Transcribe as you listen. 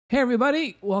Hey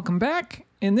everybody, welcome back.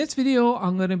 In this video,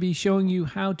 I'm going to be showing you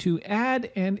how to add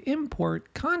and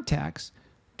import contacts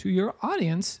to your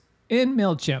audience in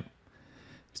Mailchimp.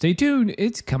 Stay tuned,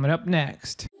 it's coming up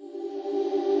next. A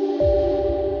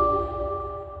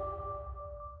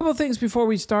couple things before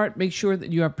we start. Make sure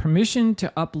that you have permission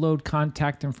to upload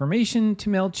contact information to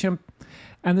Mailchimp.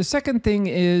 And the second thing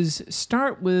is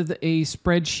start with a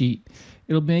spreadsheet.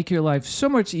 It'll make your life so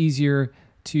much easier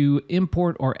to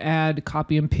import or add,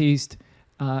 copy and paste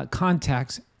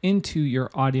contacts into your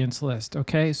audience list.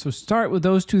 Okay, so start with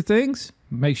those two things.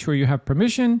 Make sure you have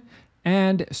permission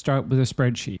and start with a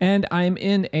spreadsheet. And I'm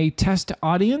in a test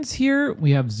audience here.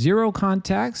 We have 0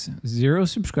 contacts, 0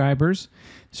 subscribers.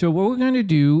 So what we're going to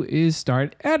do is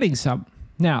start adding some.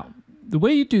 Now, the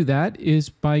way you do that is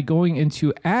by going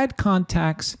into Add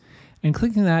Contacts and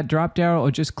clicking that drop down,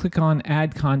 or just click on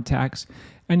Add Contacts,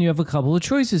 and you have a couple of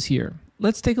choices here.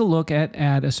 Let's take a look at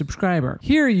Add a Subscriber.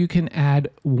 Here you can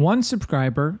add 1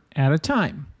 subscriber at a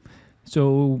time.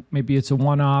 So maybe it's a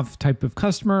one-off type of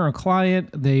customer or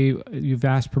client. You've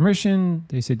asked permission,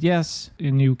 they said yes,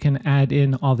 and you can add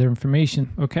in all their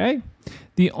information, okay?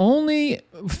 The only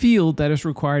field that is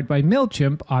required by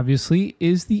Mailchimp, obviously,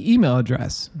 is the email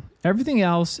address. Everything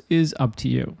else is up to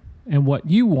you and what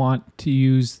you want to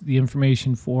use the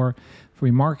information for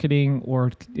remarketing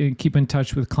or keep in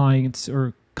touch with clients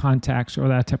or contacts or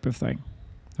that type of thing.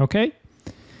 Okay?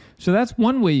 So that's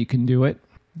one way you can do it.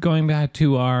 Going back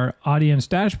to our audience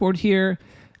dashboard here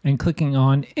and clicking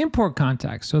on Import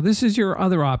Contacts. So this is your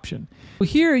other option.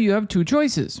 Here you have 2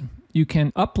 choices. You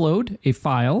can upload a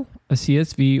file, a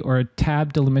CSV or a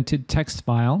tab delimited text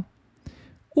file,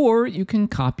 or you can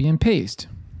copy and paste.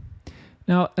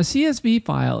 Now, a CSV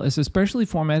file is a specially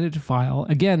formatted file.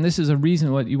 Again, this is a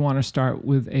reason why you want to start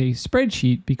with a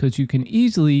spreadsheet, because you can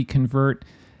easily convert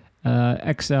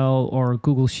Excel or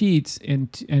Google Sheets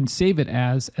and save it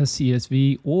as a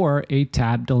CSV or a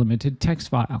tab delimited text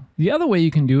file. The other way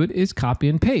you can do it is copy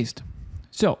and paste.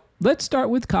 So let's start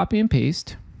with copy and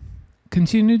paste.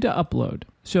 Continue to upload.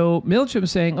 So Mailchimp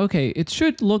is saying, okay, it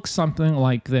should look something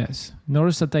like this.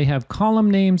 Notice that they have column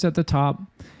names at the top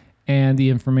and the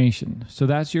information. So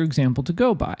that's your example to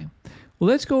go by.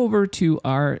 Well, let's go over to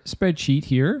our spreadsheet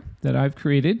here that I've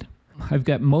created. I've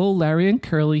got Mo, Larry, and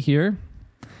Curly here.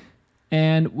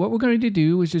 And what we're going to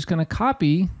do is just going to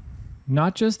copy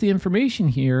not just the information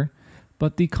here,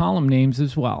 but the column names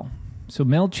as well. So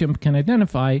Mailchimp can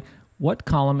identify what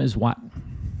column is what.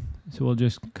 So we'll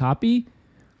just copy,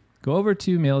 go over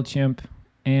to Mailchimp,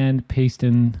 and paste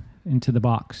into the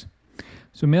box.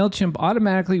 So Mailchimp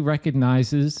automatically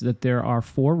recognizes that there are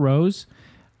 4 rows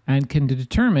and can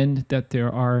determine that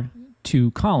there are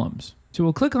 2 columns. So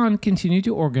we'll click on Continue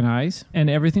to Organize, and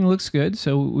everything looks good.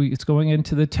 So it's going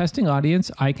into the testing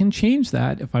audience. I can change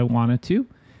that if I wanted to.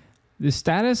 The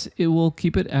status, it will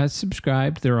keep it as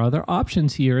subscribed. There are other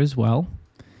options here as well.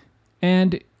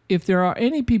 And if there are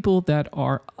any people that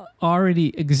are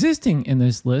already existing in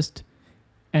this list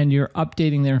and you're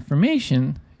updating their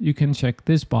information, you can check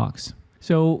this box.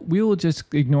 So we will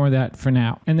just ignore that for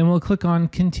now. And then we'll click on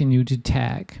Continue to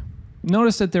Tag.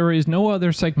 Notice that there is no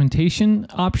other segmentation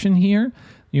option here.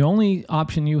 The only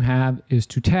option you have is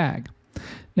to tag.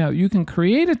 Now you can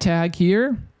create a tag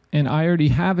here, and I already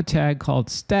have a tag called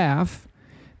Staff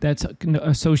that's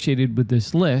associated with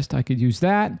this list. I could use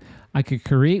that. I could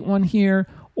create one here,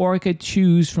 or I could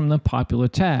choose from the popular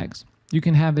tags. You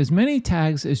can have as many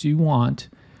tags as you want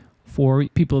for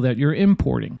people that you're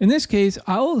importing. In this case,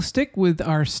 I'll stick with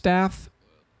our Staff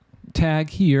tag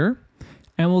here,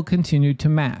 and we'll continue to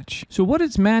match. So what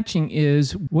it's matching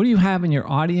is, what do you have in your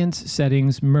audience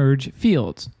settings merge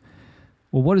fields?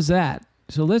 Well, what is that?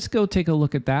 So let's go take a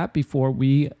look at that before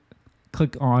we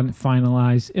click on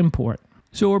Finalize Import.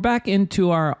 So we're back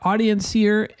into our audience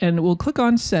here, and we'll click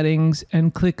on Settings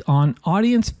and click on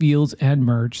Audience Fields and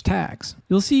Merge Tags.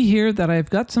 You'll see here that I've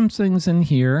got some things in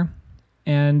here,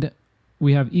 and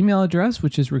we have email address,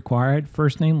 which is required,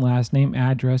 first name, last name,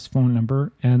 address, phone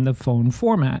number, and the phone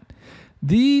format.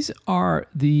 These are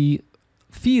the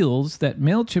fields that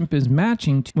Mailchimp is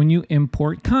matching to when you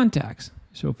import contacts.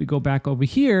 So if we go back over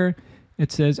here,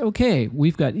 it says, okay,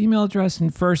 we've got email address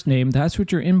and first name. That's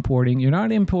what you're importing. You're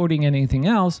not importing anything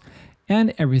else,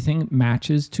 and everything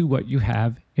matches to what you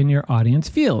have in your audience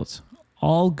fields.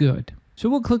 All good. So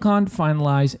we'll click on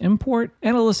Finalize Import,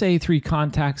 and it'll say 3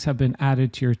 contacts have been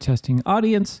added to your testing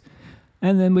audience.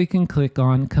 And then we can click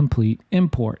on Complete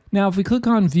Import. Now, if we click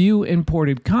on View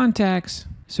Imported Contacts,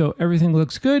 so everything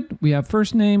looks good. We have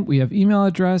first name, we have email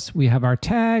address, we have our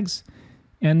tags,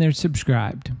 and they're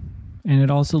subscribed. And it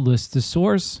also lists the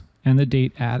source and the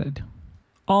date added.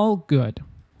 All good.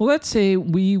 Well, let's say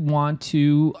we want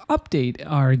to update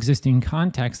our existing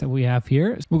contacts that we have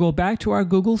here. We'll go back to our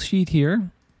Google Sheet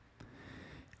here.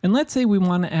 And let's say we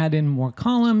want to add in more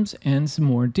columns and some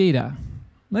more data.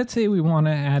 Let's say we want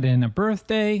to add in a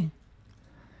birthday.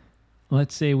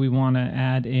 Let's say we want to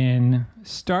add in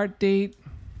start date.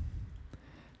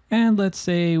 And let's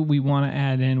say we want to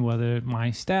add in whether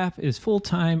my staff is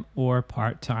full-time or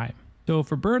part-time. So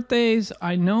for birthdays,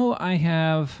 I know I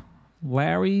have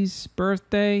Larry's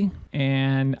birthday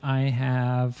and I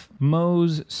have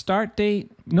Mo's start date.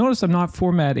 Notice I'm not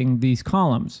formatting these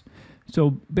columns.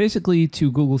 So basically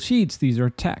to Google Sheets, these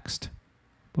are text.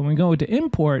 But when we go to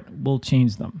import, we'll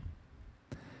change them.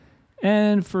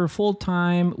 And for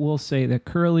full-time, we'll say that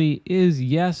Curly is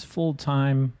yes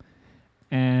full-time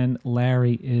and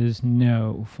Larry is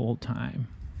no full-time.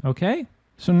 Okay,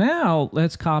 so now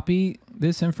let's copy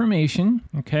this information.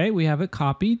 Okay, we have it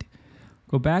copied.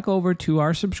 Go back over to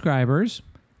our subscribers,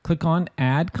 click on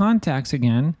Add Contacts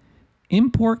again,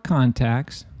 Import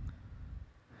Contacts.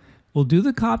 We'll do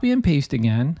the copy and paste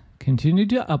again, continue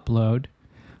to upload.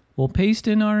 We'll paste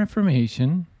in our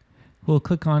information. We'll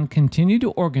click on Continue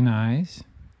to Organize.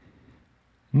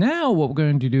 Now what we're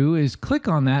going to do is click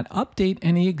on that, update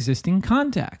any existing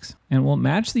contacts, and we'll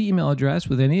match the email address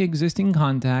with any existing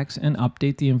contacts and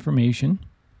update the information.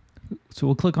 So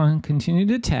we'll click on Continue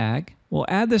to Tag. We'll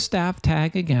add the staff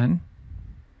tag again,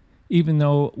 even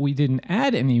though we didn't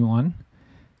add anyone,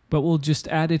 but we'll just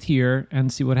add it here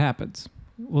and see what happens.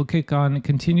 We'll click on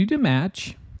Continue to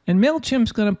Match. And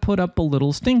Mailchimp's going to put up a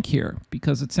little stink here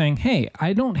because it's saying, hey,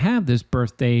 I don't have this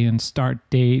birthday and start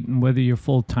date and whether you're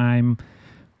full-time.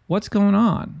 What's going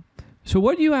on? So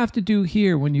what you have to do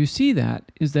here when you see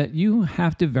that is that you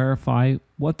have to verify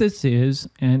what this is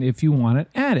and if you want it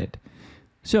added.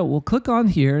 So we'll click on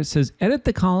here. It says edit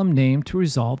the column name to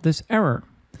resolve this error.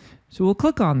 So we'll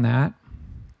click on that.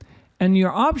 And your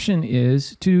option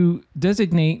is to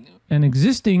designate an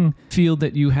existing field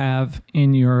that you have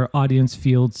in your audience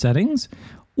field settings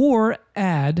or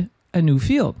add a new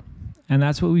field. And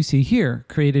that's what we see here,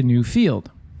 create a new field.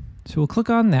 So we'll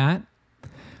click on that.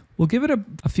 We'll give it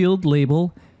a field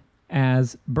label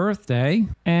as birthday.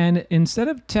 And instead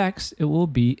of text, it will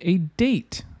be a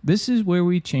date. This is where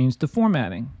we change the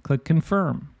formatting. Click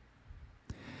confirm.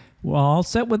 We're all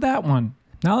set with that one.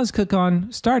 Now let's click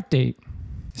on start date.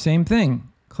 Same thing.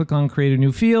 Click on create a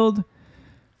new field.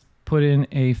 Put in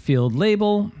a field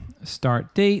label,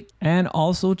 start date, and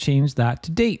also change that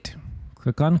to date.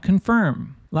 Click on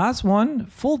confirm. Last one,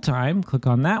 full-time. Click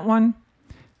on that one.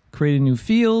 Create a new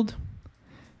field.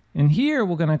 And here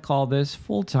we're going to call this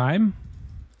full-time.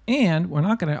 And we're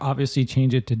not going to obviously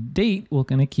change it to date. We're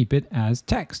going to keep it as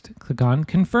text. Click on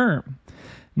confirm.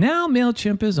 Now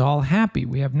Mailchimp is all happy.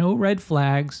 We have no red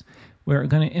flags. We're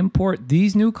going to import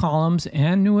these new columns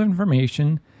and new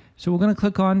information. So we're going to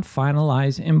click on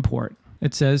Finalize Import.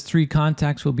 It says 3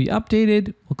 contacts will be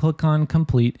updated. We'll click on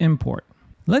Complete Import.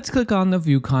 Let's click on the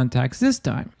View Contacts this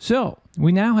time. So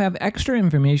we now have extra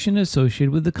information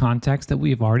associated with the contacts that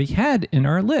we've already had in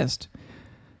our list.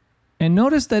 And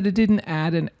notice that it didn't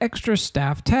add an extra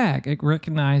staff tag. It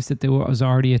recognized that there was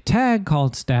already a tag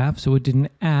called staff, so it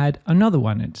didn't add another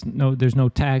one. There's no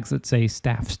tags that say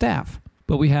staff.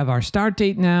 But we have our start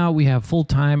date now. We have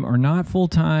full-time or not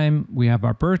full-time. We have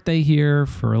our birthday here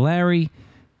for Larry.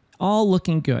 All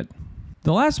looking good.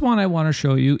 The last one I want to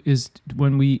show you is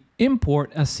when we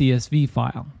import a CSV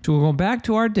file. So we'll go back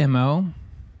to our demo.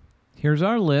 Here's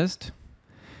our list.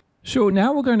 So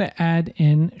now we're going to add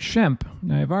in Shemp.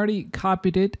 Now I've already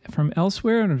copied it from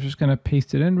elsewhere and I'm just going to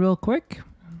paste it in real quick.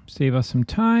 Save us some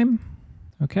time.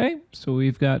 Okay, so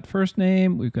we've got first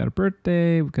name, we've got a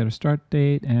birthday, we've got a start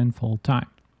date, and full time.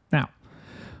 Now,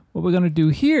 what we're going to do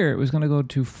here is going to go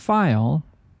to File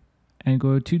and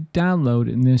go to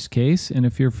Download in this case. And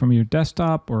if you're from your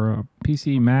desktop or a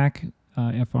PC, Mac,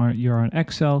 if you're on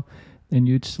Excel, then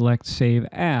you'd select Save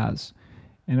As.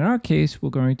 And in our case, we're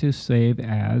going to save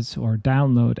as or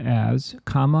download as,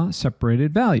 comma,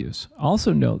 separated values.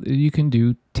 Also note that you can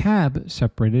do tab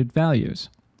separated values.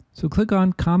 So click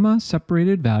on comma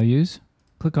separated values,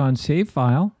 click on Save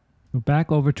File, go back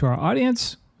over to our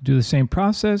audience, do the same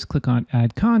process, click on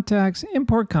Add Contacts,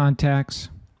 Import Contacts,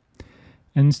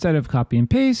 and instead of copy and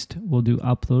paste, we'll do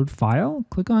Upload File,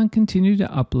 click on Continue to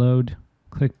Upload,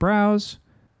 click Browse,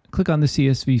 click on the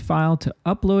CSV file to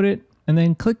upload it, and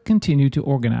then click Continue to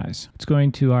Organize. It's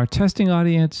going to our testing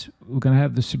audience, we're going to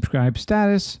have the subscribe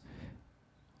status,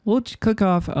 we'll click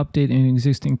off Update any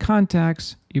existing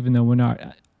contacts, even though we're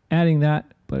not adding that,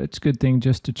 but it's a good thing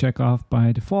just to check off by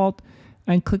default,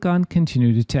 and click on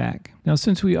Continue to Tag. Now,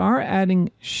 since we are adding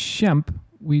Shemp,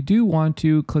 we do want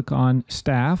to click on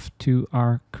staff to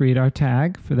create our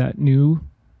tag for that new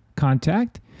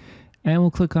contact, and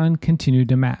we'll click on continue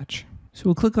to match. So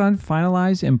we'll click on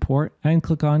finalize import and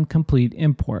click on complete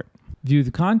import. View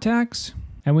the contacts,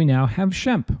 and we now have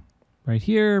Shemp right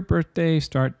here, birthday,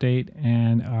 start date,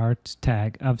 and our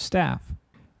tag of staff.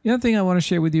 The other thing I want to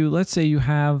share with you, let's say you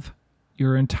have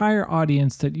your entire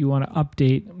audience that you want to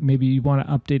update. Maybe you want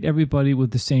to update everybody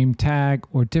with the same tag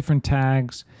or different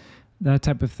tags, that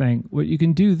type of thing. What you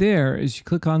can do there is you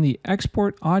click on the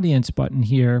export audience button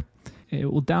here.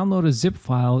 It will download a zip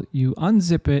file. You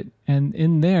unzip it, and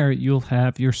in there you'll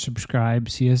have your subscribe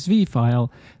CSV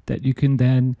file that you can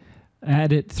then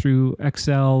add it through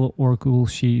Excel or Google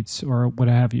Sheets or what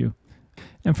have you.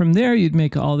 And from there you'd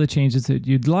make all the changes that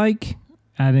you'd like,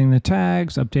 adding the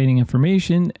tags, updating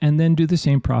information, and then do the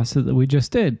same process that we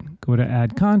just did. Go to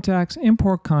add contacts,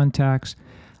 import contacts,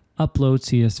 upload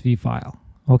CSV file.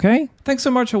 Okay? Thanks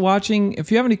so much for watching.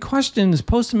 If you have any questions,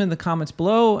 post them in the comments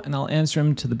below and I'll answer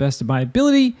them to the best of my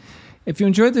ability. If you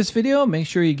enjoyed this video, make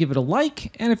sure you give it a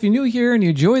like. And if you're new here and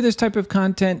you enjoy this type of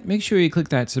content, make sure you click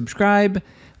that subscribe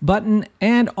button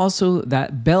and also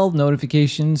that bell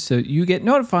notification so you get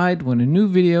notified when a new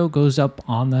video goes up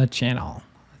on the channel.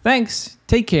 Thanks,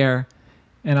 take care,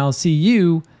 and I'll see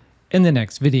you in the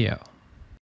next video.